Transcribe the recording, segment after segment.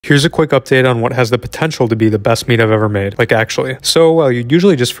Here's a quick update on what has the potential to be the best mead I've ever made, like actually. So while you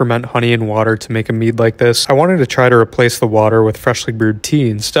usually just ferment honey and water to make a mead like this, I wanted to try to replace the water with freshly brewed tea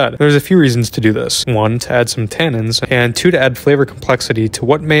instead. There's a few reasons to do this. 1, to add some tannins, and 2, to add flavor complexity to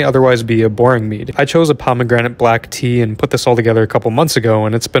what may otherwise be a boring mead. I chose a pomegranate black tea and put this all together a couple months ago,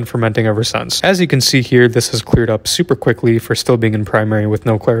 and it's been fermenting ever since. As you can see here, this has cleared up super quickly for still being in primary with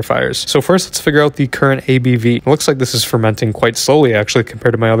no clarifiers. So first, let's figure out the current ABV. It looks like this is fermenting quite slowly actually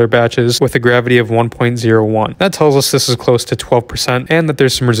compared to my other batches, with a gravity of 1.01. That tells us this is close to 12% and that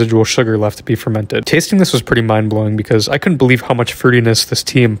there's some residual sugar left to be fermented. Tasting this was pretty mind-blowing because I couldn't believe how much fruitiness this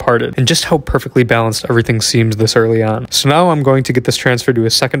tea imparted and just how perfectly balanced everything seems this early on. So now I'm going to get this transferred to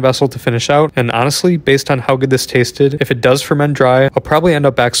a second vessel to finish out, and honestly, based on how good this tasted, if it does ferment dry, I'll probably end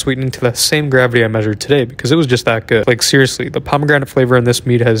up back sweetening to the same gravity I measured today because it was just that good. Like seriously, the pomegranate flavor in this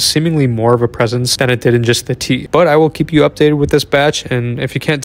mead has seemingly more of a presence than it did in just the tea. But I will keep you updated with this batch, and if you can't